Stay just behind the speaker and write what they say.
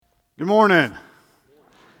Good morning.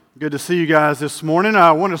 Good to see you guys this morning.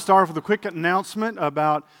 I want to start with a quick announcement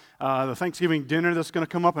about the Thanksgiving dinner that's going to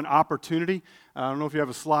come up, an opportunity. I don't know if you have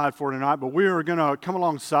a slide for it or not, but we are going to come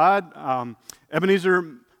alongside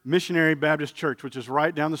Ebenezer Missionary Baptist Church, which is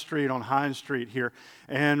right down the street on Hines Street here.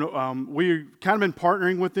 And we've kind of been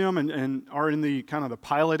partnering with them and are in the kind of the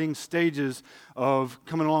piloting stages of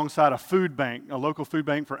coming alongside a food bank, a local food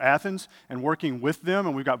bank for Athens, and working with them.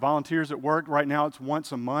 And we've got volunteers at work. Right now it's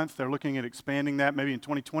once a month. They're looking at expanding that maybe in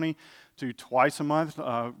 2020 to twice a month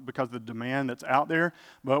because of the demand that's out there.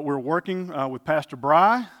 But we're working with Pastor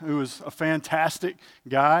Bry, who is a fantastic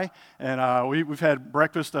guy. And we've had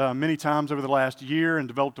breakfast many times over the last year and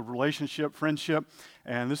developed a relationship, friendship.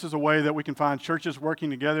 And this is a way that we can find churches working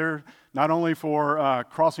together, not only for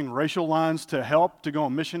crossing racial lines to help to go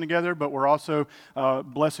on mission together, but we're also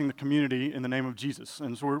blessing the community in the name of Jesus.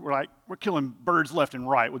 And so we're killing birds left and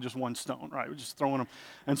right with just one stone, right? We're just throwing them.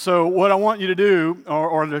 And so what I want you to do,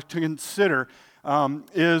 or to consider,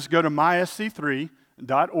 is go to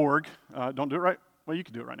mysc3.org. Don't do it right. Well, you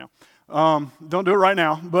can do it right now. Don't do it right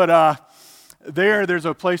now, but there's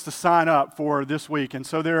a place to sign up for this week. And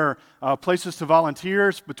so there are places to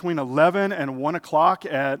volunteers between 11 and 1 o'clock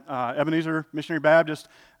at Ebenezer Missionary Baptist.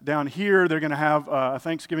 Down here, they're going to have a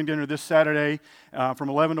Thanksgiving dinner this Saturday from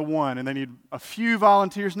 11 to 1. And they need a few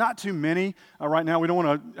volunteers, not too many. Right now, we don't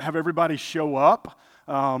want to have everybody show up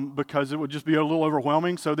because it would just be a little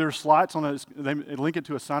overwhelming. So there's slots on they link it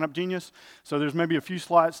to a sign-up Genius. So there's maybe a few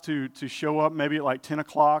slots to show up maybe at like 10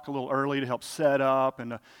 o'clock, a little early to help set up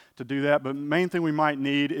and to do that. But the main thing we might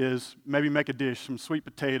need is maybe make a dish, some sweet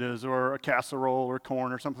potatoes or a casserole or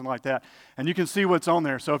corn or something like that. And you can see what's on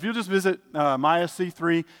there. So if you'll just visit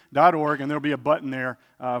mysc3.org, and there'll be a button there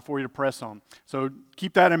for you to press on. So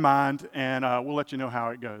keep that in mind, and we'll let you know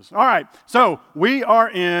how it goes. All right, so we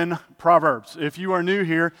are in Proverbs. If you are new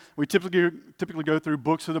here, we typically go through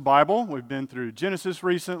books of the Bible. We've been through Genesis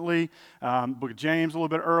recently, book of James a little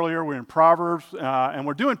bit earlier. We're in Proverbs, and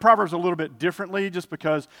we're doing Proverbs a little bit differently just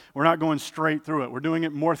because we're not going straight through it. We're doing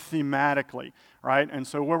it more thematically, right? And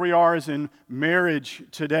so where we are is in marriage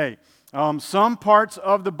today. Some parts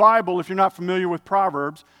of the Bible, if you're not familiar with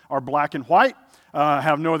Proverbs, are black and white.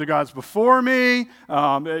 Have no other gods before me.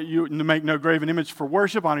 You make no graven image for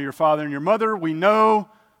worship. Honor your father and your mother. We know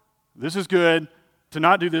this is good. To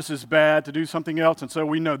not do this is bad. To do something else. And so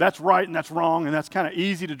we know that's right and that's wrong, and that's kind of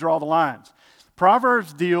easy to draw the lines.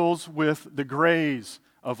 Proverbs deals with the grays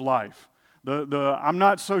of life. I'm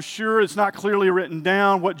not so sure, it's not clearly written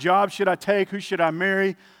down. What job should I take? Who should I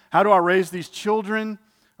marry? How do I raise these children?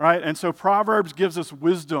 Right? And so Proverbs gives us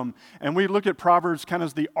wisdom. And we look at Proverbs kind of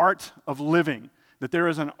as the art of living, that there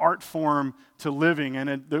is an art form to living.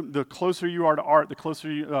 And the closer you are to art, the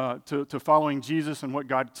closer you to following Jesus and what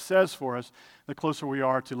God says for us, the closer we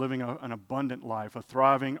are to living an abundant life, a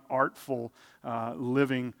thriving, artful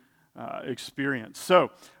living experience. So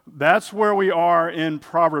that's where we are in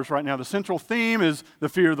Proverbs right now. The central theme is the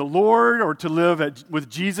fear of the Lord, or to live with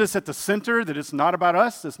Jesus at the center, that it's not about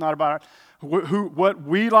us, it's not about what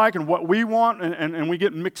we like and what we want, and we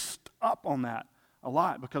get mixed up on that a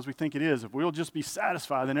lot because we think it is. If we'll just be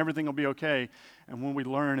satisfied, then everything will be okay. And when we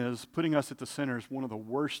learn is putting us at the center is one of the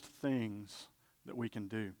worst things that we can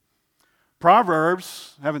do.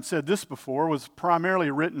 Proverbs, I haven't said this before, was primarily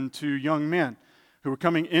written to young men who are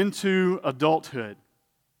coming into adulthood.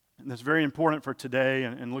 And that's very important for today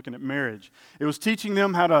and looking at marriage. It was teaching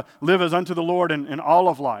them how to live as unto the Lord in all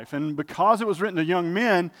of life. And because it was written to young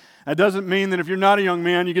men, that doesn't mean that if you're not a young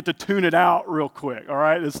man, you get to tune it out real quick, all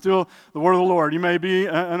right? It's still the word of the Lord. You may be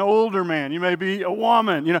an older man. You may be a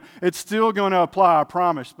woman. It's still going to apply, I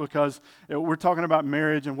promise, because we're talking about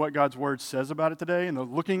marriage and what God's word says about it today, and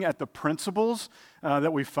looking at the principles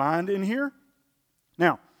that we find in here.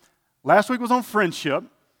 Now, last week was on friendship,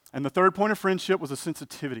 and the third point of friendship was a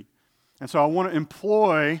sensitivity. And so I want to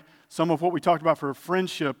employ some of what we talked about for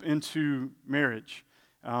friendship into marriage,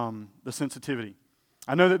 the sensitivity.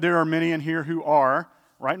 I know that there are many in here who are,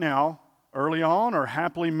 right now, early on or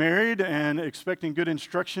happily married and expecting good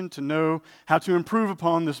instruction to know how to improve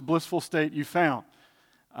upon this blissful state you found.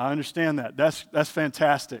 I understand that. That's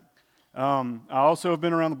fantastic. I also have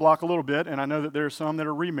been around the block a little bit, and I know that there are some that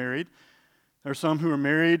are remarried. There are some who are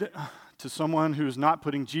married to someone who is not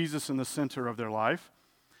putting Jesus in the center of their life.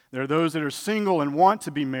 There are those that are single and want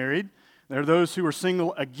to be married. There are those who are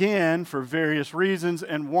single again for various reasons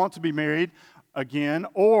and want to be married again,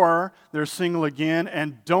 or they're single again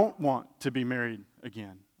and don't want to be married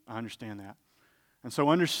again. I understand that. And so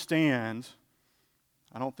understand,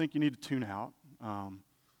 I don't think you need to tune out.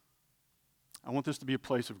 I want this to be a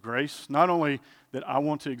place of grace, not only that I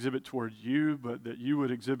want to exhibit toward you, but that you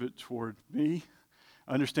would exhibit toward me,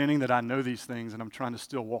 understanding that I know these things and I'm trying to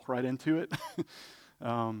still walk right into it.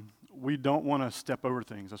 We don't want to step over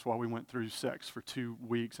things. That's why we went through sex for 2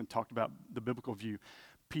 weeks and talked about the biblical view.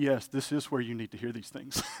 P.S., this is where you need to hear these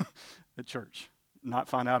things at church, not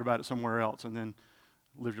find out about it somewhere else and then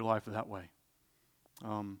live your life that way.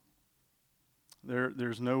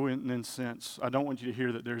 There's no sense. I don't want you to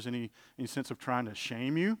hear that there's any sense of trying to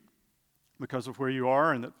shame you because of where you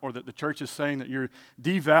are, or that the church is saying that you're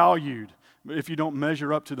devalued if you don't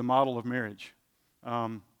measure up to the model of marriage.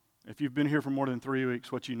 If you've been here for more than 3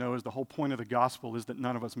 weeks, what you know is the whole point of the gospel is that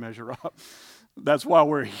none of us measure up. That's why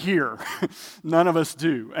we're here. None of us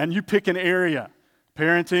do. And you pick an area,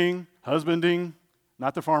 parenting, husbanding,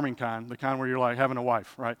 not the farming kind, the kind where you're like having a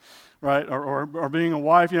wife, right? Or being a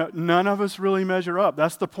wife, none of us really measure up.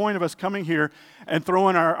 That's the point of us coming here and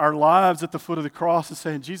throwing our lives at the foot of the cross and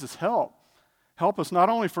saying, Jesus, help. Help us not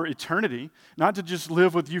only for eternity, not to just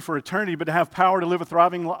live with you for eternity, but to have power to live a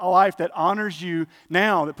thriving life that honors you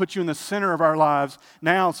now, that puts you in the center of our lives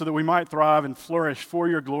now so that we might thrive and flourish for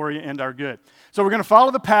your glory and our good. So we're going to follow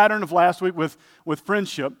the pattern of last week with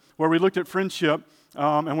friendship, where we looked at friendship,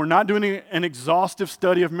 and we're not doing an exhaustive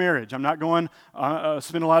study of marriage. I'm not going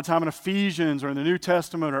spend a lot of time in Ephesians or in the New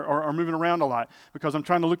Testament or moving around a lot because I'm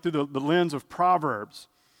trying to look through the lens of Proverbs.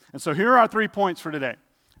 And so here are our 3 points for today.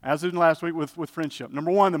 As in last week with friendship. Number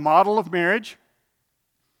 1, the model of marriage,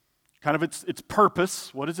 kind of its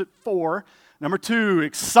purpose. What is it for? Number 2,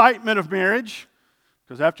 excitement of marriage.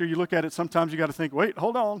 Because after you look at it, sometimes you got to think, wait,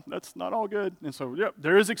 hold on, that's not all good. And so,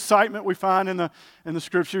 there is excitement we find in the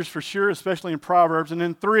scriptures for sure, especially in Proverbs. And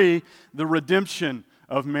then 3, the redemption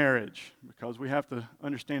of marriage, because we have to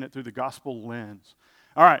understand it through the gospel lens.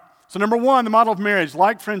 All right, so number 1, the model of marriage.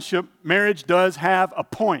 Like friendship, marriage does have a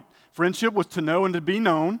point. Friendship was to know and to be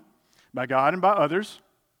known by God and by others.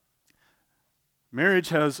 Marriage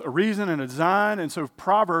has a reason and a design, and so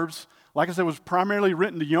Proverbs, like I said, was primarily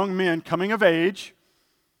written to young men coming of age,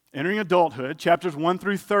 entering adulthood. Chapters 1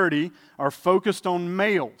 through 30 are focused on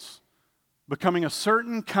males becoming a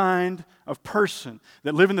certain kind of person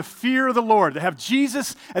that live in the fear of the Lord, that have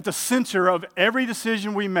Jesus at the center of every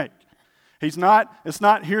decision we make. It's not,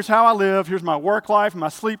 here's how I live, here's my work life, my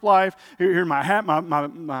sleep life, here are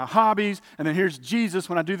my hobbies, and then here's Jesus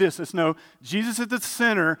when I do this. It's no, Jesus at the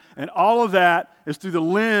center, and all of that is through the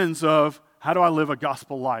lens of how do I live a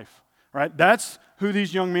gospel life, right? That's who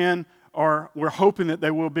these young men we're hoping that they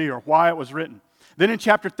will be, or why it was written. Then in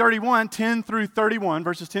chapter 31,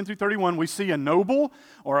 verses 10 through 31, we see a noble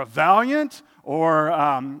or a valiant or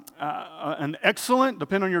an excellent,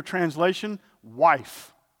 depending on your translation, wife.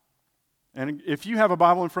 And if you have a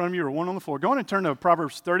Bible in front of you or one on the floor, go on and turn to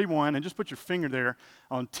Proverbs 31 and just put your finger there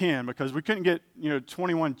on 10 because we couldn't get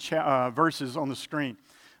 21 verses on the screen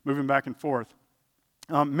moving back and forth.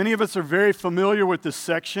 Many of us are very familiar with this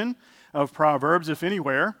section of Proverbs, if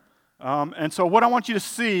anywhere. And so what I want you to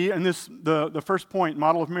see in the first point,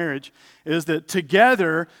 model of marriage, is that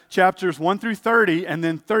together, chapters 1 through 30 and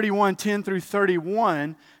then 31, 10 through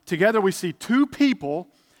 31, together we see 2 people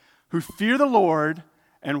who fear the Lord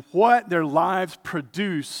and what their lives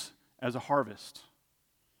produce as a harvest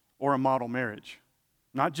or a model marriage.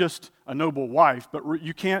 Not just a noble wife, but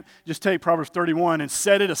you can't just take Proverbs 31 and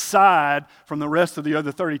set it aside from the rest of the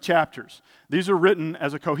other 30 chapters. These are written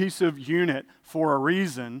as a cohesive unit for a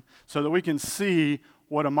reason so that we can see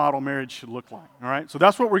what a model marriage should look like. All right? So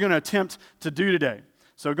that's what we're going to attempt to do today.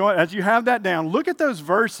 So as you have that down, look at those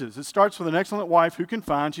verses. It starts with an excellent wife who can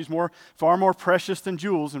find. She's far more precious than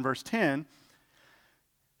jewels in verse 10.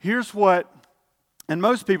 Here's what, and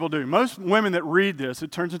most people do. Most women that read this,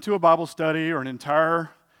 it turns into a Bible study or an entire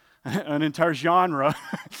genre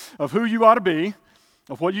of who you ought to be,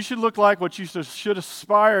 of what you should look like, what you should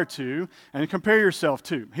aspire to, and compare yourself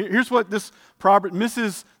to. Here's what this Proverb,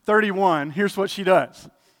 Mrs. 31, here's what she does.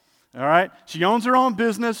 All right? She owns her own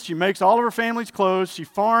business. She makes all of her family's clothes. She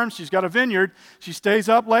farms. She's got a vineyard. She stays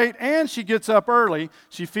up late and she gets up early.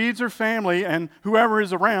 She feeds her family and whoever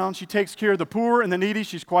is around. She takes care of the poor and the needy.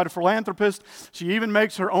 She's quite a philanthropist. She even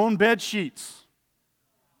makes her own bed sheets.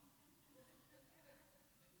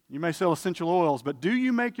 You may sell essential oils, but do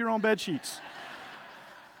you make your own bed sheets?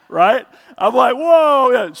 Right? I'm like, whoa.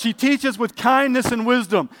 Yeah. She teaches with kindness and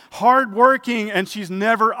wisdom, hardworking, and she's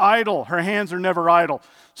never idle. Her hands are never idle.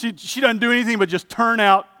 She doesn't do anything but just turn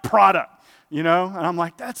out product, And I'm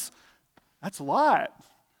like, that's a lot.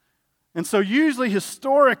 And so usually,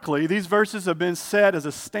 historically, these verses have been set as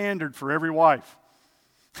a standard for every wife.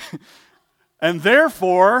 And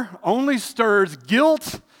therefore, only stirs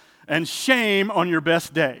guilt and shame on your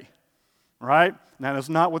best day. right? Now, that's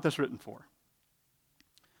not what that's written for.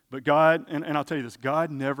 But God, and I'll tell you this,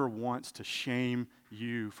 God never wants to shame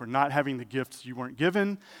you for not having the gifts you weren't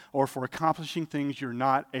given or for accomplishing things you're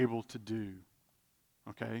not able to do.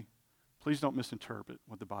 Okay? Please don't misinterpret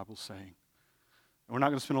what the Bible's saying. We're not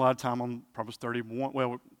going to spend a lot of time on Proverbs 31,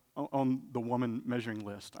 well, on the woman measuring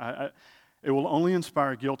list. It will only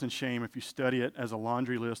inspire guilt and shame if you study it as a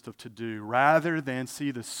laundry list of to-do rather than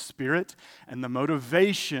see the spirit and the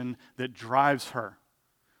motivation that drives her.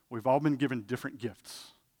 We've all been given different gifts.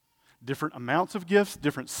 Different amounts of gifts,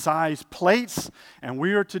 different size plates, and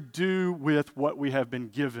we are to do with what we have been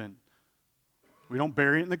given. We don't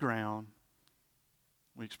bury it in the ground.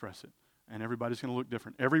 We express it. And everybody's going to look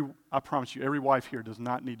different. I promise you, every wife here does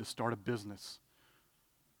not need to start a business.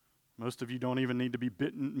 Most of you don't even need to be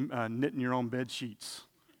knitting your own bed sheets.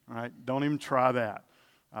 All right? Don't even try that.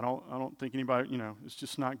 I don't think anybody, it's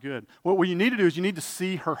just not good. What you need to do is you need to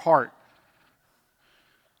see her heart.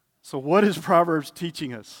 So what is Proverbs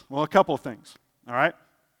teaching us? Well, a couple of things, all right?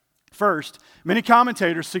 First, many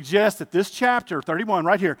commentators suggest that this chapter, 31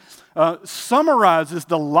 right here, summarizes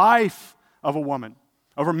the life of a woman.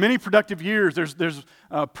 Over many productive years, there's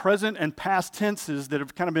present and past tenses that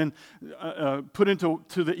have kind of been put into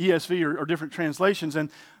the ESV or different translations,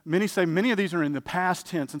 and many say many of these are in the past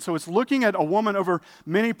tense. And so it's looking at a woman over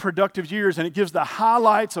many productive years, and it gives the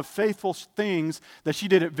highlights of faithful things that she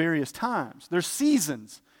did at various times. There's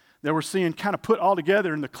seasons that we're seeing kind of put all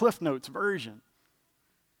together in the Cliff Notes version.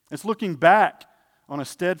 It's looking back on a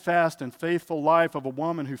steadfast and faithful life of a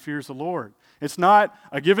woman who fears the Lord. It's not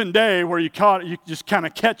a given day where you just kind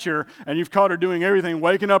of catch her and you've caught her doing everything,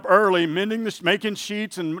 waking up early, making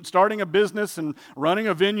sheets and starting a business and running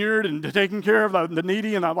a vineyard and taking care of the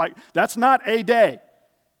needy. And I'm like, that's not a day,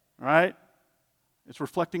 right? It's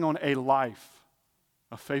reflecting on a life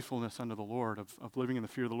of faithfulness unto the Lord, of living in the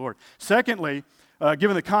fear of the Lord. Secondly,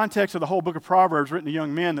 given the context of the whole book of Proverbs written to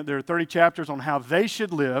young men, that there are 30 chapters on how they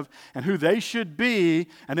should live and who they should be,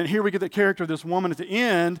 and then here we get the character of this woman at the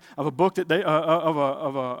end of a book that they of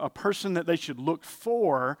a person that they should look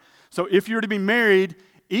for. So if you're to be married,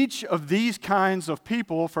 each of these kinds of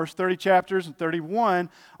people, first 30 chapters and 31,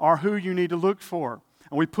 are who you need to look for.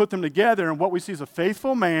 And we put them together, and what we see is a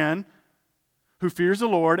faithful man who fears the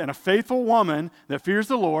Lord, and a faithful woman that fears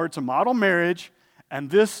the Lord. It's a model marriage, and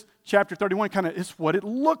this chapter 31 kind of is what it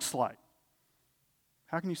looks like.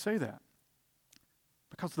 How can you say that?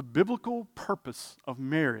 Because the biblical purpose of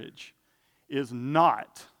marriage is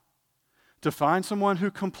not to find someone who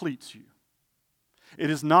completes you. It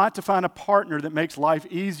is not to find a partner that makes life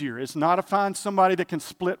easier. It's not to find somebody that can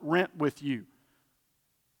split rent with you.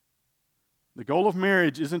 The goal of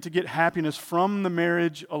marriage isn't to get happiness from the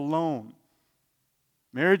marriage alone.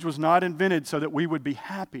 Marriage was not invented so that we would be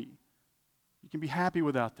happy. You can be happy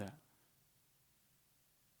without that.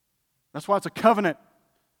 That's why it's a covenant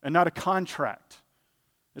and not a contract.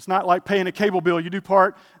 It's not like paying a cable bill. You do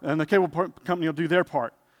part, and the cable company will do their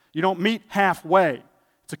part. You don't meet halfway.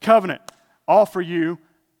 It's a covenant. All for you,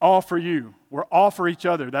 all for you. We're all for each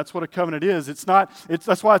other. That's what a covenant is.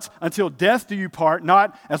 That's why it's until death do you part,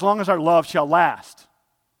 not as long as our love shall last.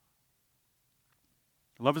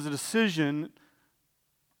 Love is a decision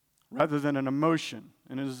rather than an emotion.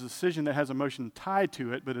 And it is a decision that has emotion tied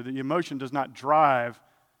to it, but the emotion does not drive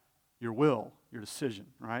your will, your decision,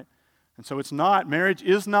 right? And so marriage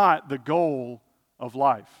is not the goal of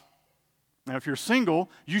life. Now, if you're single,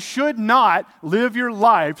 you should not live your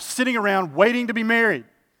life sitting around waiting to be married.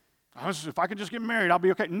 If I could just get married, I'll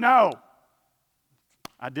be okay. No.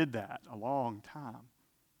 I did that a long time.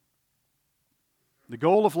 The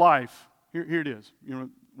goal of life, here it is.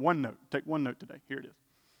 One note. Take one note today. Here it is.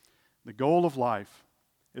 The goal of life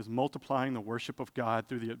is multiplying the worship of God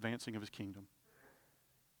through the advancing of His kingdom.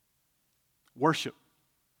 Worship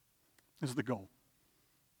is the goal.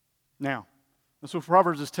 Now, that's what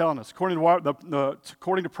Proverbs is telling us. According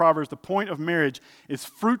to Proverbs, the point of marriage is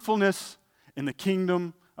fruitfulness in the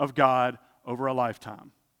kingdom of God over a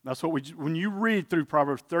lifetime. That's what when you read through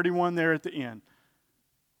Proverbs 31 there at the end,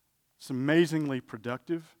 it's amazingly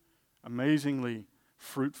productive, amazingly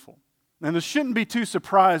fruitful. And this shouldn't be too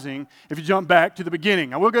surprising if you jump back to the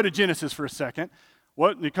beginning. I will go to Genesis for a second.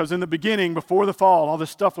 Because in the beginning, before the fall, all this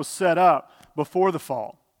stuff was set up before the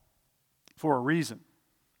fall for a reason.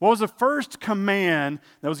 What was the first command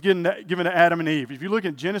that was given to Adam and Eve? If you look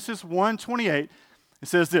at Genesis 1:28, it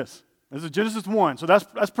says this. This is Genesis 1, so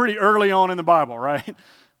that's pretty early on in the Bible, right?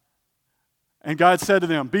 And God said to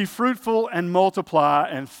them, "Be fruitful and multiply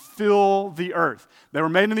and fill the earth." They were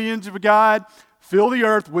made in the image of God. Fill the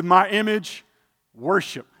earth with my image,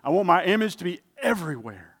 worship. I want my image to be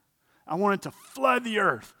everywhere. I want it to flood the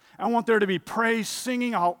earth. I want there to be praise,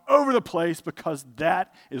 singing all over the place because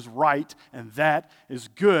that is right and that is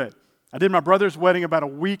good. I did my brother's wedding about a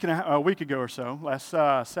week ago or so, last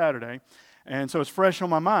Saturday, and so it's fresh on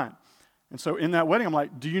my mind. And so in that wedding, I'm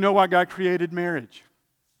like, do you know why God created marriage?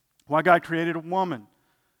 Why God created a woman?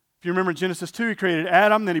 If you remember in Genesis 2, he created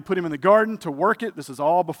Adam, then he put him in the garden to work it. This is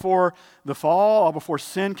all before the fall, all before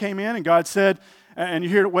sin came in. And God said, and you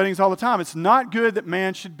hear it at weddings all the time, it's not good that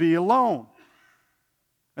man should be alone.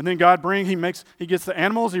 And then God he gets the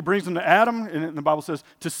animals, he brings them to Adam, and the Bible says,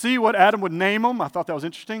 to see what Adam would name them. I thought that was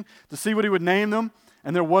interesting, to see what he would name them.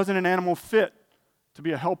 And there wasn't an animal fit to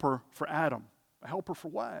be a helper for Adam. A helper for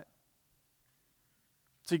what?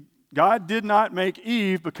 See, God did not make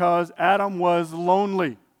Eve because Adam was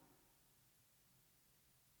lonely.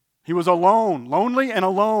 He was alone. Lonely and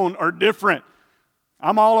alone are different.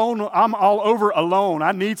 I'm all over alone.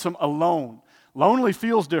 I need some alone. Lonely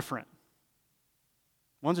feels different.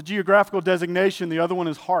 One's a geographical designation, the other one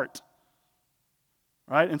is heart.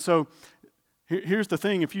 Right? And so here's the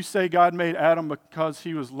thing. If you say God made Adam because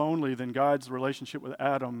he was lonely, then God's relationship with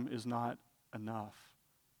Adam is not enough.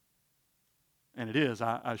 And it is,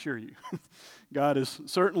 I assure you. God is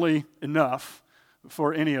certainly enough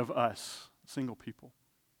for any of us, single people,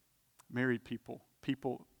 married people,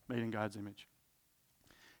 people made in God's image.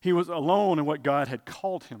 He was alone in what God had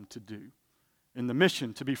called him to do, in the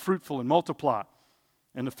mission to be fruitful and multiply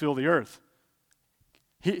and to fill the earth.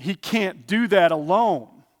 He can't do that alone.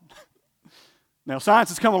 Now, science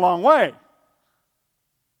has come a long way,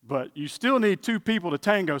 but you still need two people to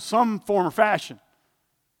tango some form or fashion.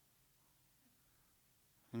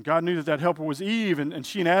 And God knew that helper was Eve, and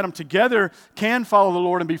she and Adam together can follow the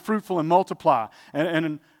Lord and be fruitful and multiply.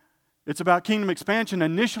 And it's about kingdom expansion.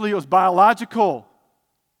 Initially, it was biological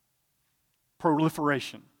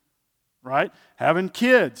proliferation, right? Having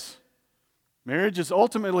kids. Marriage is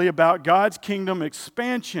ultimately about God's kingdom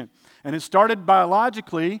expansion. And it started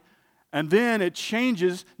biologically, and then it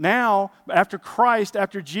changes. Now, after Christ,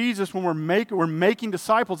 after Jesus, when we're making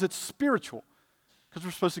disciples, it's spiritual. Because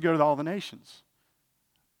we're supposed to go to all the nations.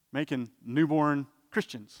 Making newborn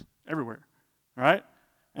Christians everywhere, right?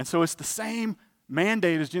 And so it's the same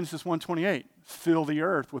mandate as Genesis 1:28. Fill the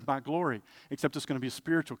earth with my glory. Except it's going to be a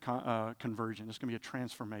spiritual conversion. It's going to be a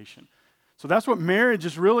transformation. So that's what marriage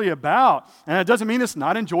is really about. And it doesn't mean it's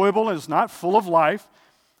not enjoyable and it's not full of life.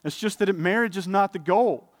 It's just that marriage is not the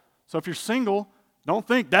goal. So if you're single, don't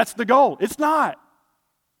think that's the goal. It's not.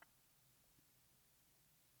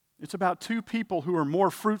 It's about two people who are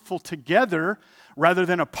more fruitful together rather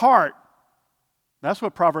than apart. That's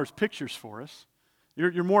what Proverbs pictures for us.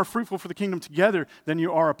 You're more fruitful for the kingdom together than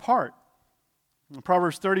you are apart. In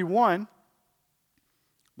Proverbs 31,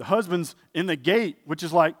 the husband's in the gate, which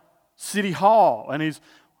is like City Hall, and he's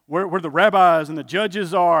where the rabbis and the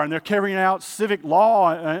judges are, and they're carrying out civic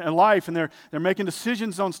law and life, and they're making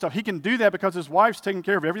decisions on stuff. He can do that because his wife's taking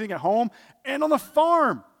care of everything at home and on the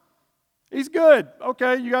farm. He's good.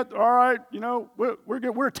 Okay, all right, we're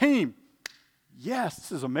good. We're a team. Yes,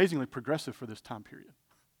 this is amazingly progressive for this time period,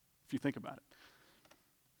 if you think about it.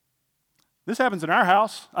 This happens in our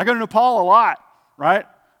house. I go to Nepal a lot, right?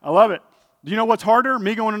 I love it. Do you know what's harder,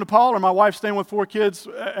 me going to Nepal or my wife staying with 4 kids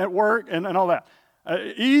at work and all that?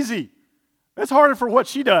 Easy. It's harder for what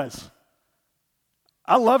she does.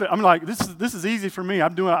 I love it. I'm like, this is easy for me. I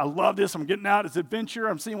love this. I'm getting out. It's adventure.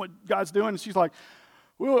 I'm seeing what God's doing. And she's like,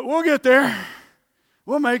 we'll get there.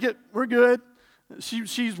 We'll make it. We're good.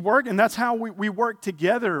 She's working. That's how we work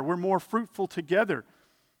together. We're more fruitful together.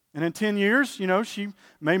 And in 10 years, she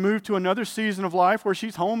may move to another season of life where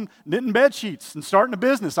she's home knitting bed sheets and starting a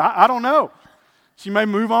business. I don't know. She may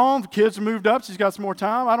move on. The kids have moved up. She's got some more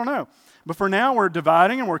time. I don't know. But for now, we're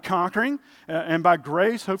dividing and we're conquering. And by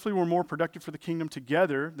grace, hopefully we're more productive for the kingdom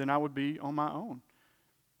together than I would be on my own.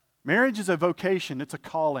 Marriage is a vocation. It's a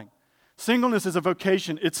calling. Singleness is a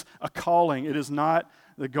vocation. It's a calling. It is not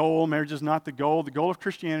the goal. Marriage is not the goal. The goal of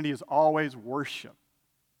Christianity is always worship.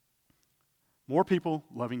 More people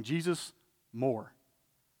loving Jesus more,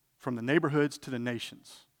 from the neighborhoods to the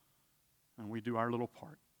nations. And we do our little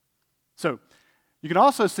part. So, you can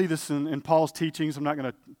also see this in Paul's teachings. I'm not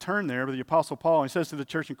going to turn there, but the Apostle Paul, he says to the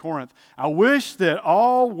church in Corinth, I wish that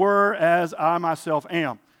all were as I myself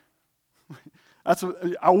am.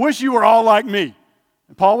 I wish you were all like me.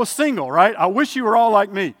 And Paul was single, right? I wish you were all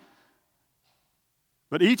like me.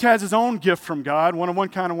 But each has his own gift from God, one of one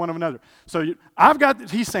kind and one of another. So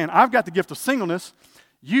he's saying, I've got the gift of singleness.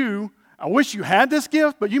 I wish you had this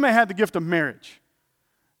gift, but you may have the gift of marriage.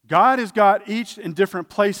 God has got each in different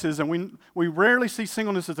places, and we rarely see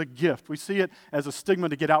singleness as a gift. We see it as a stigma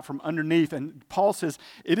to get out from underneath. And Paul says,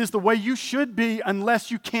 it is the way you should be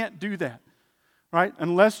unless you can't do that, right?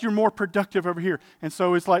 Unless you're more productive over here. And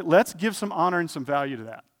so it's like, let's give some honor and some value to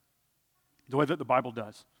that, the way that the Bible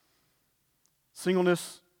does.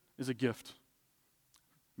 Singleness is a gift.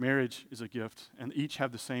 Marriage is a gift, and each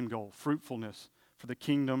have the same goal, fruitfulness for the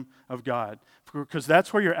kingdom of God. Because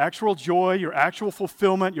that's where your actual joy, your actual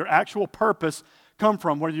fulfillment, your actual purpose come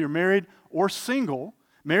from. Whether you're married or single,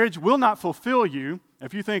 marriage will not fulfill you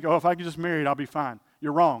if you think, oh, if I get just married, I'll be fine.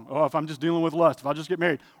 You're wrong. Oh, if I'm just dealing with lust, if I'll just get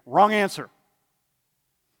married. Wrong answer.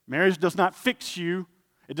 Marriage does not fix you.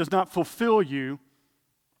 It does not fulfill you,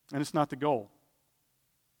 and it's not the goal.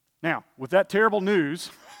 Now, with that terrible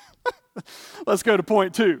news, let's go to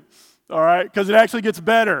point 2, all right? Because it actually gets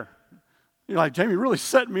better. You're like, Jamey, really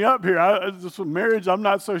setting me up here. This with marriage, I'm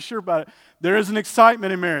not so sure about it. There is an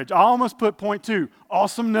excitement in marriage. I almost put point 2,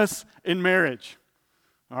 awesomeness in marriage,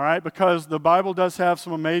 all right? Because the Bible does have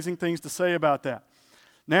some amazing things to say about that.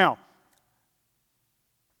 Now,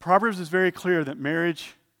 Proverbs is very clear that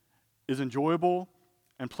marriage is enjoyable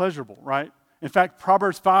and pleasurable, right? In fact,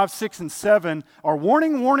 Proverbs 5, 6, and 7 are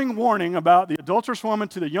warning about the adulterous woman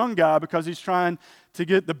to the young guy because he's trying to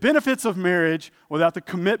get the benefits of marriage without the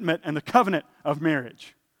commitment and the covenant of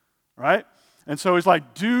marriage, right? And so he's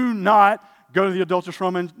like, do not go to the adulterous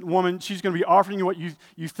woman. She's going to be offering you what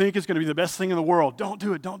you think is going to be the best thing in the world. Don't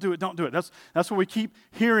do it, don't do it, don't do it. That's what we keep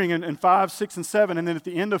hearing in 5, 6, and 7. And then at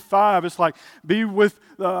the end of 5, it's like, be with,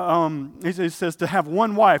 it says to have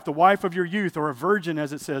one wife, the wife of your youth, or a virgin,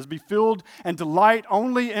 as it says. Be filled and delight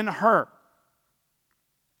only in her.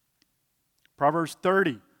 Proverbs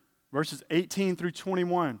 30, verses 18 through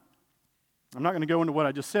 21. I'm not going to go into what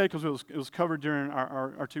I just said because it was covered during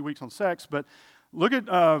our 2 weeks on sex, but look at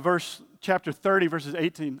chapter 30, verses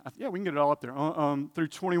 18. Yeah, we can get it all up there, through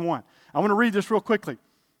 21. I want to read this real quickly.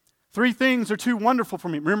 3 things are too wonderful for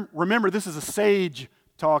me. Remember, this is a sage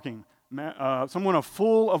talking, someone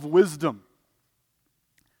full of wisdom.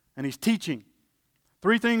 And he's teaching.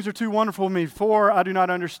 3 things are too wonderful for me. 4 I do not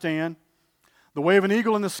understand. The way of an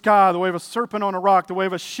eagle in the sky, the way of a serpent on a rock, the way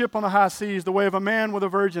of a ship on the high seas, the way of a man with a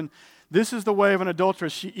virgin. This is the way of an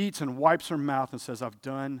adulteress. She eats and wipes her mouth and says, I've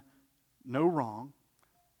done no wrong.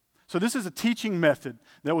 So this is a teaching method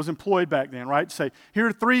that was employed back then, right? Say, here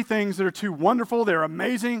are 3 things that are too wonderful, they're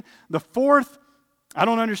amazing. The 4th, I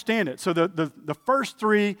don't understand it. So the first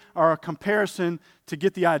 3 are a comparison to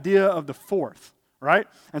get the idea of the 4th, right?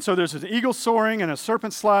 And so there's an eagle soaring and a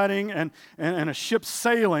serpent sliding and a ship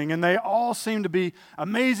sailing, and they all seem to be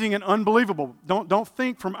amazing and unbelievable. Don't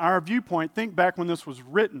think from our viewpoint, think back when this was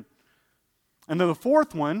written. And then the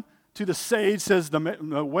 4th one, to the sage, says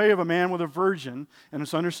the way of a man with a virgin, and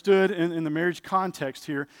it's understood in the marriage context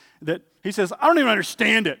here, that he says, I don't even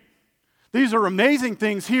understand it. These are amazing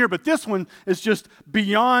things here, but this one is just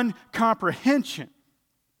beyond comprehension.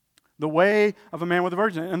 The way of a man with a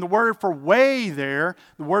virgin. And the word for way there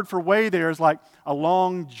is like a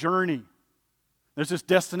long journey. There's this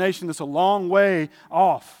destination that's a long way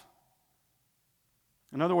off.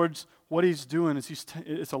 In other words, what he's doing is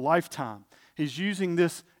it's a lifetime. He's using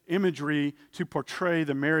this imagery to portray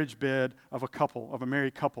the marriage bed of a couple, of a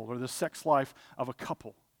married couple, or the sex life of a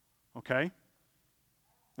couple, okay?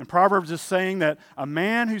 And Proverbs is saying that a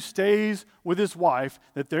man who stays with his wife,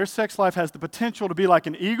 that their sex life has the potential to be like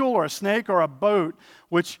an eagle or a snake or a boat,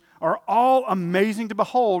 which are all amazing to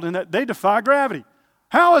behold, and that they defy gravity.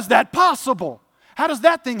 How is that possible? How does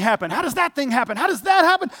that thing happen? How does that thing happen? How does that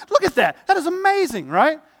happen? Look at that. That is amazing,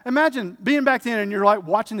 right? Imagine being back then and you're like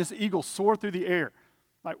watching this eagle soar through the air.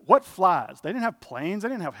 Like, what flies? They didn't have planes. They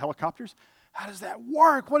didn't have helicopters. How does that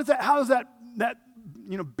work? What is that? How is that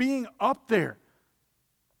being up there?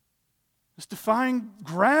 It's defying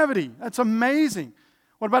gravity. That's amazing.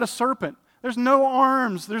 What about a serpent? There's no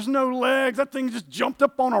arms. There's no legs. That thing just jumped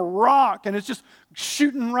up on a rock and it's just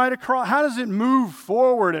shooting right across. How does it move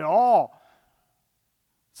forward at all?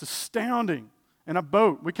 It's astounding. And a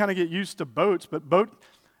boat, we kind of get used to boats, but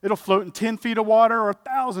it'll float in 10 feet of water or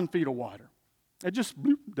 1,000 feet of water. It just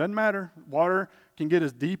doesn't matter. Water can get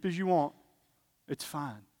as deep as you want. It's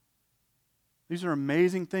fine. These are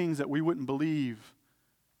amazing things that we wouldn't believe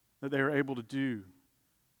that they are able to do.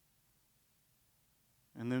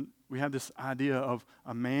 And then we have this idea of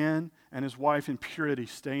a man and his wife in purity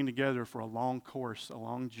staying together for a long course, a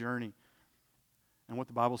long journey. And what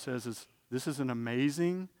the Bible says is this is an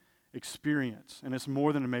amazing experience. And it's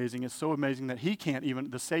more than amazing. It's so amazing that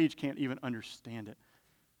the sage can't even understand it.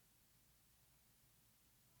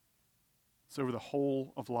 It's over the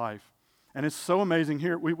whole of life. And it's so amazing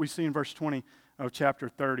here. We see in verse 20, of chapter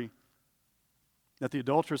 30 that the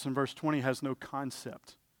adulteress in verse 20 has no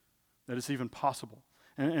concept that it's even possible.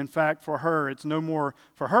 And in fact, for her, it's no more,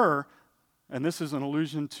 for her, and this is an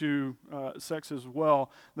allusion to sex as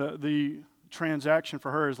well, the transaction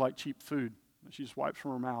for her is like cheap food. She just wipes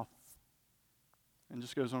from her mouth and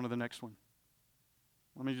just goes on to the next one.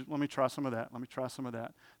 Let me try some of that. Let me try some of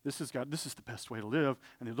that. This is the best way to live.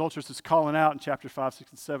 And the adulteress is calling out in chapter 5,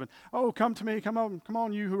 6, and 7, oh, come to me, come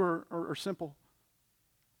on, you who are simple.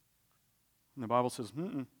 And the Bible says,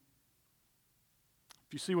 mm-mm.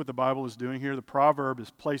 If you see what the Bible is doing here, the proverb is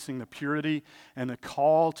placing the purity and the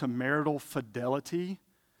call to marital fidelity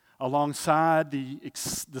alongside the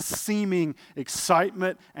seeming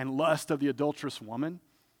excitement and lust of the adulterous woman.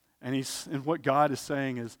 And what God is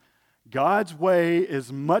saying is, God's way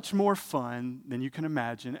is much more fun than you can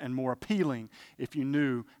imagine and more appealing if you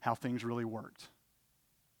knew how things really worked.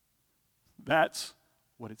 That's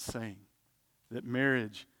what it's saying, that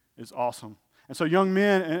marriage is awesome. And so young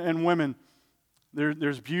men and women,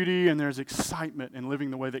 there's beauty and there's excitement in living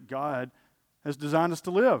the way that God has designed us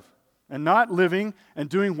to live, and not living and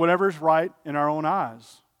doing whatever's right in our own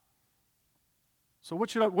eyes. So what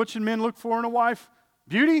should men look for in a wife?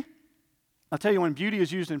 Beauty? I'll tell you, when beauty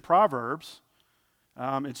is used in Proverbs,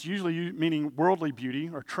 it's usually meaning worldly beauty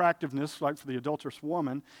or attractiveness, like for the adulterous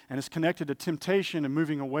woman, and it's connected to temptation and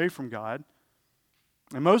moving away from God.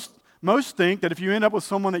 And most think that if you end up with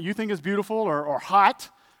someone that you think is beautiful or hot,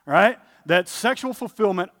 right, that sexual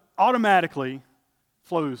fulfillment automatically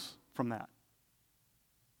flows from that.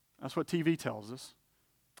 That's what TV tells us.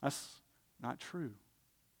 That's not true.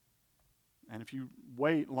 And if you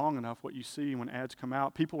wait long enough, what you see when ads come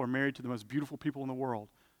out, people are married to the most beautiful people in the world,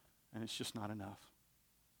 and it's just not enough.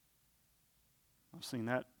 I've seen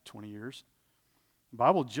that 20 years. The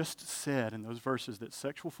Bible just said in those verses that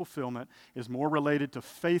sexual fulfillment is more related to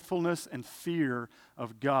faithfulness and fear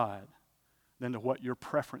of God than to what your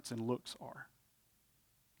preference and looks are.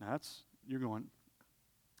 Now you're going,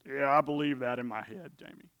 yeah, I believe that in my head,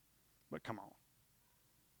 Jamey. But come on.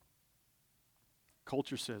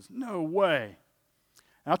 Culture says, no way.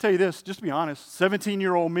 And I'll tell you this, just to be honest,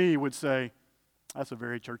 17-year-old me would say, that's a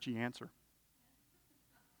very churchy answer.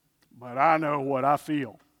 But I know what I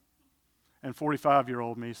feel. And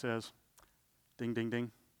 45-year-old me says, ding, ding,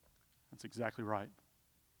 ding. That's exactly right.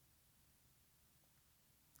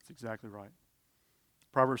 That's exactly right.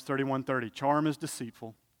 Proverbs 31:30, charm is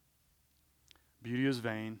deceitful, beauty is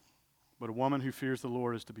vain, but a woman who fears the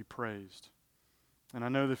Lord is to be praised. And I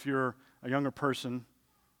know that if you're a younger person,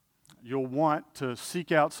 you'll want to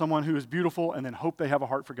seek out someone who is beautiful and then hope they have a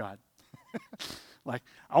heart for God. Like,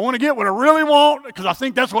 I want to get what I really want because I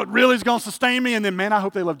think that's what really is going to sustain me. And then, man, I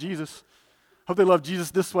hope they love Jesus. Hope they love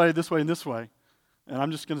Jesus this way, and this way. And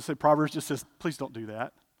I'm just going to say, Proverbs just says, please don't do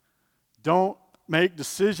that. Don't make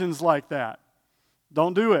decisions like that.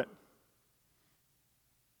 Don't do it.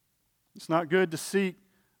 It's not good to seek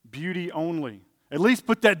beauty only. At least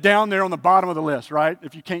put that down there on the bottom of the list, right?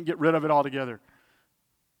 If you can't get rid of it altogether.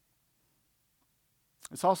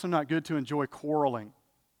 It's also not good to enjoy quarreling.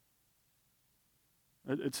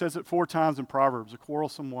 It says it 4 times in Proverbs, a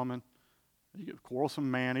quarrelsome woman, a quarrelsome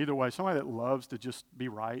man, either way, somebody that loves to just be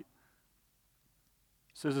right. It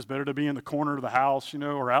says it's better to be in the corner of the house,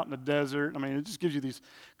 or out in the desert. I mean, it just gives you these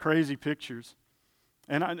crazy pictures.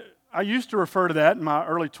 And I used to refer to that in my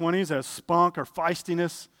early 20s as spunk or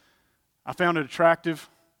feistiness. I found it attractive.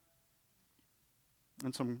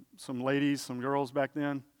 And some ladies, some girls back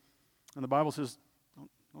then. And the Bible says,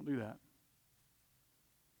 don't do that.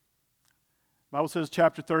 The Bible says,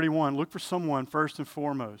 chapter 31, look for someone first and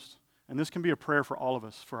foremost. And this can be a prayer for all of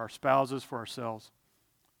us, for our spouses, for ourselves,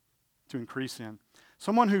 to increase in.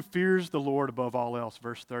 Someone who fears the Lord above all else,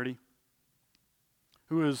 verse 30.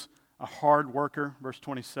 Who is a hard worker, verse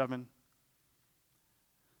 27.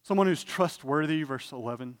 Someone who's trustworthy, verse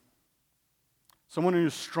 11. Someone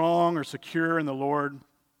who's strong or secure in the Lord,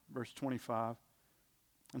 verse 25.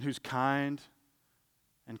 And who's kind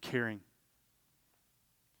and caring.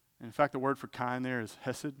 And in fact, the word for kind there is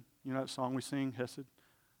hesed. You know that song we sing, hesed?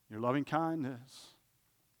 Your loving kindness.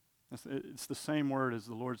 It's the same word as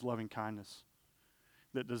the Lord's loving kindness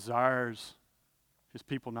that desires his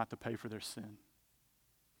people not to pay for their sin,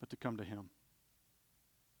 but to come to him.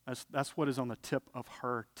 That's what is on the tip of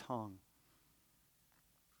her tongue.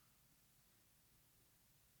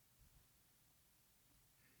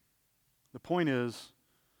 The point is,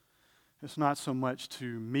 it's not so much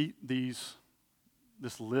to meet this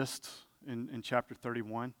list in chapter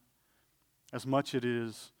 31, as much it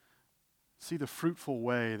is see the fruitful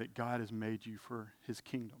way that God has made you for his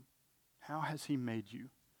kingdom. How has he made you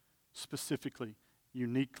specifically,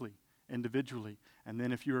 uniquely, individually? And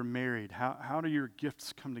then if you are married, how do your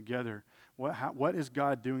gifts come together? What is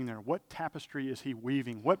God doing there? What tapestry is he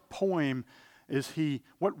weaving? What poem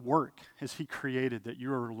what work has he created that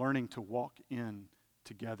you are learning to walk in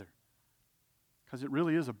together? Because it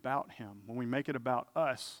really is about him. When we make it about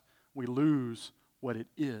us, we lose what it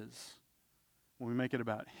is. When we make it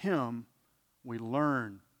about him, we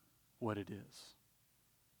learn what it is.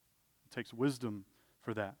 It takes wisdom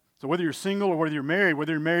for that. So whether you're single or whether you're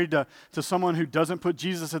married to someone who doesn't put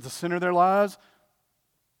Jesus at the center of their lives,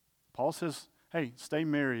 Paul says, hey, stay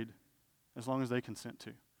married as long as they consent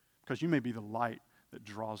to, because you may be the light that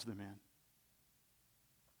draws them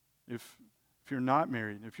in. If you're not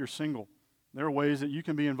married, if you're single, there are ways that you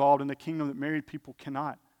can be involved in the kingdom that married people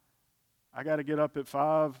cannot. I got to get up at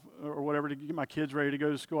 5 or whatever to get my kids ready to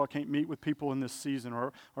go to school. I can't meet with people in this season.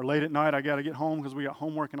 Or late at night, I got to get home because we got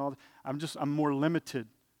homework and all that. I'm more limited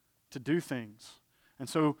to do things. And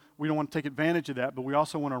so we don't want to take advantage of that, but we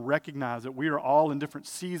also want to recognize that we are all in different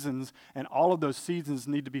seasons, and all of those seasons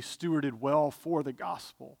need to be stewarded well for the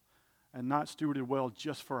gospel and not stewarded well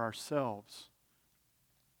just for ourselves.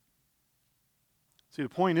 See, the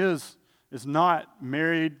point is not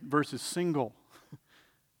married versus single.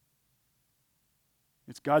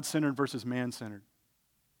 It's God-centered versus man-centered.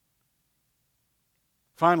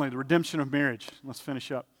 Finally, the redemption of marriage. Let's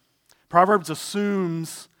finish up. Proverbs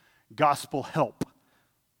assumes gospel help.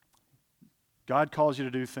 God calls you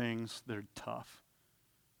to do things that are tough.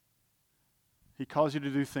 He calls you to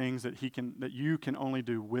do things that you can only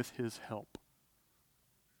do with his help.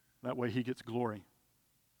 That way he gets glory.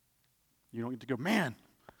 You don't get to go, man,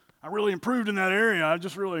 I really improved in that area.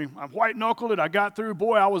 I white-knuckled it. I got through.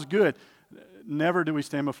 Boy, I was good. Never do we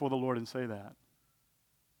stand before the Lord and say that.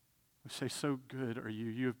 We say, so good are you.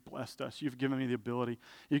 You have blessed us. You've given me the ability.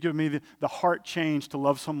 You've given me the heart change to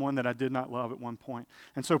love someone that I did not love at one point.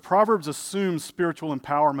 And so Proverbs assumes spiritual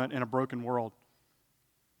empowerment in a broken world.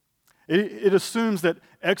 It assumes that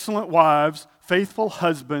excellent wives, faithful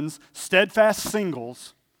husbands, steadfast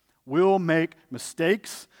singles will make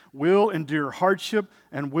mistakes, will endure hardship,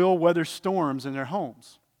 and will weather storms in their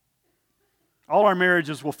homes. All our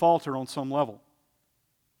marriages will falter on some level.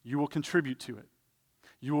 You will contribute to it.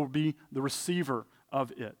 You will be the receiver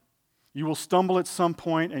of it. You will stumble at some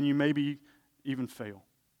point, and you maybe even fail.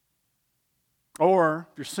 Or,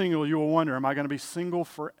 if you're single, you will wonder, am I going to be single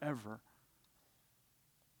forever?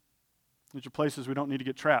 These are places we don't need to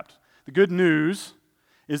get trapped. The good news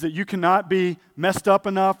is that you cannot be messed up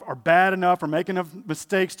enough or bad enough or make enough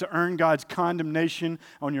mistakes to earn God's condemnation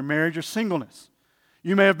on your marriage or singleness.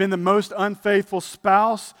 You may have been the most unfaithful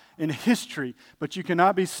spouse in history, but you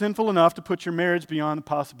cannot be sinful enough to put your marriage beyond the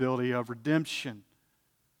possibility of redemption.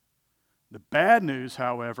 The bad news,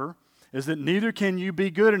 however, is that neither can you be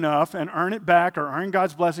good enough and earn it back or earn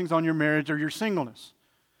God's blessings on your marriage or your singleness.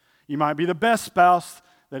 You might be the best spouse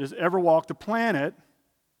that has ever walked the planet,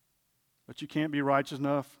 but you can't be righteous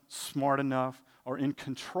enough, smart enough, or in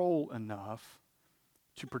control enough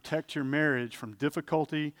to protect your marriage from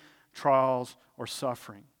difficulty, trials, or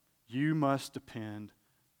suffering. You must depend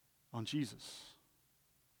on Jesus.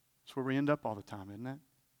 That's where we end up all the time, isn't it?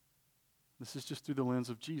 This is just through the lens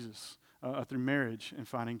of Jesus, through marriage and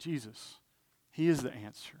finding Jesus. He is the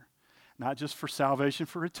answer. Not just for salvation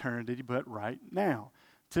for eternity, but right now,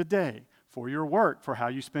 today, for your work, for how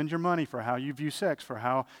you spend your money, for how you view sex, for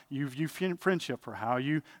how you view friendship, for how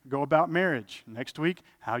you go about marriage. Next week,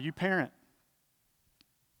 how you parent.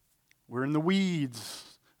 We're in the weeds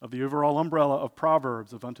of the overall umbrella of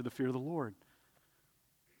Proverbs of unto the fear of the Lord.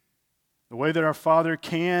 The way that our Father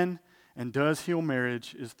can and does heal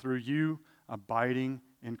marriage is through you abiding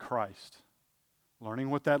in Christ. Learning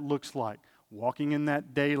what that looks like. Walking in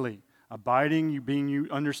that daily. Abiding, you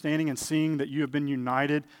understanding and seeing that you have been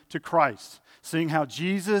united to Christ. Seeing how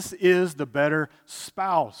Jesus is the better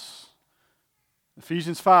spouse.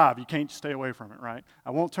 Ephesians 5, you can't stay away from it, right?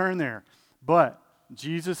 I won't turn there. But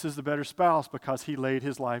Jesus is the better spouse because he laid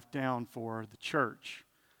his life down for the church.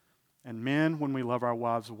 And men, when we love our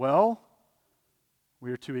wives well,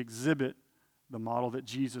 we are to exhibit the model that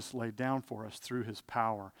Jesus laid down for us through his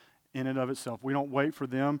power in and of itself. We don't wait for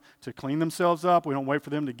them to clean themselves up. We don't wait for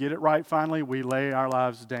them to get it right finally. We lay our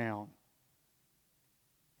lives down.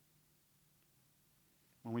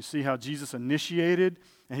 When we see how Jesus initiated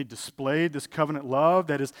and he displayed this covenant love,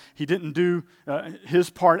 that is, he didn't do his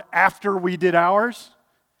part after we did ours.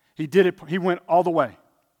 He did it, he went all the way.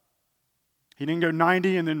 He didn't go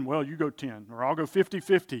 90 and then, well, you go 10, or I'll go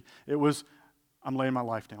 50-50. It was, I'm laying my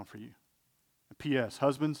life down for you. P.S.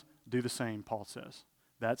 Husbands, do the same, Paul says.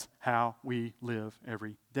 That's how we live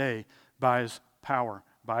every day, by his power,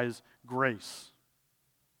 by his grace.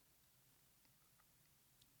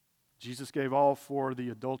 Jesus gave all for the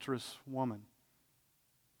adulterous woman.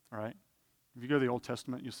 All right? If you go to the Old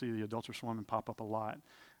Testament, you'll see the adulterous woman pop up a lot,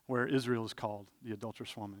 where Israel is called the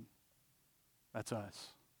adulterous woman. That's us.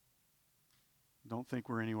 Don't think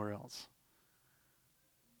we're anywhere else.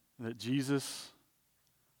 That Jesus,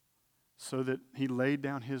 so that he laid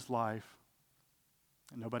down his life,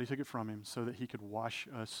 and nobody took it from him, so that he could wash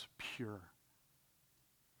us pure,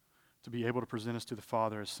 to be able to present us to the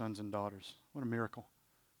Father as sons and daughters. What a miracle.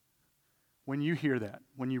 When you hear that,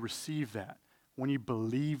 when you receive that, when you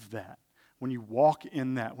believe that, when you walk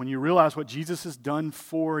in that, when you realize what Jesus has done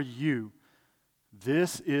for you,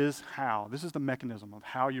 this is the mechanism of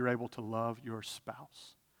how you're able to love your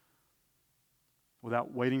spouse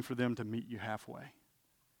without waiting for them to meet you halfway.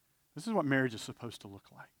 This is what marriage is supposed to look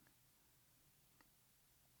like.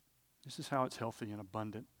 This is how it's healthy and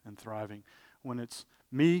abundant and thriving, when it's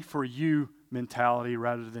me for you mentality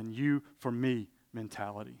rather than you for me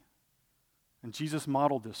mentality. And Jesus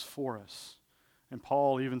modeled this for us. And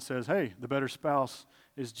Paul even says, hey, the better spouse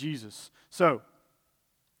is Jesus. So,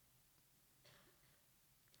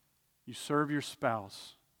 you serve your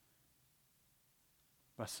spouse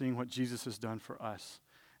by seeing what Jesus has done for us.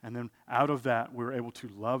 And then out of that, we're able to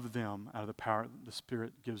love them out of the power the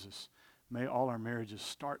Spirit gives us. May all our marriages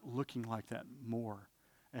start looking like that more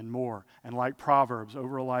and more. And like Proverbs,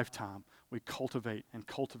 over a lifetime, we cultivate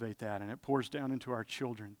that. And it pours down into our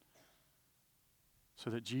children so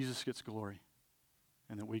that Jesus gets glory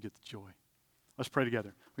and that we get the joy. Let's pray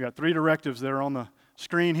together. We got 3 directives that are on the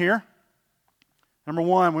screen here. Number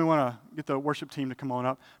 1, we want to get the worship team to come on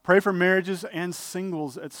up. Pray for marriages and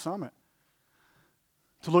singles at Summit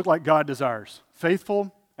to look like God desires,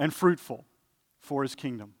 faithful and fruitful for his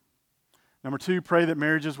kingdom. Number 2, pray that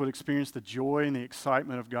marriages would experience the joy and the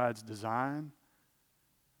excitement of God's design.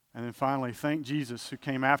 And then finally, thank Jesus who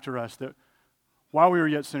came after us, that while we were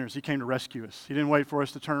yet sinners, he came to rescue us. He didn't wait for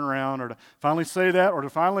us to turn around or to finally say that or to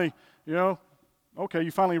finally, you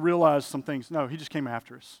finally realized some things. No, he just came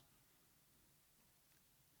after us.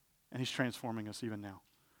 And he's transforming us even now.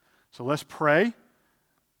 So let's pray.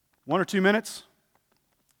 1 or 2 minutes.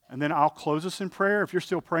 And then I'll close us in prayer. If you're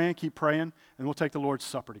still praying, keep praying. And we'll take the Lord's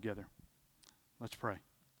Supper together. Let's pray.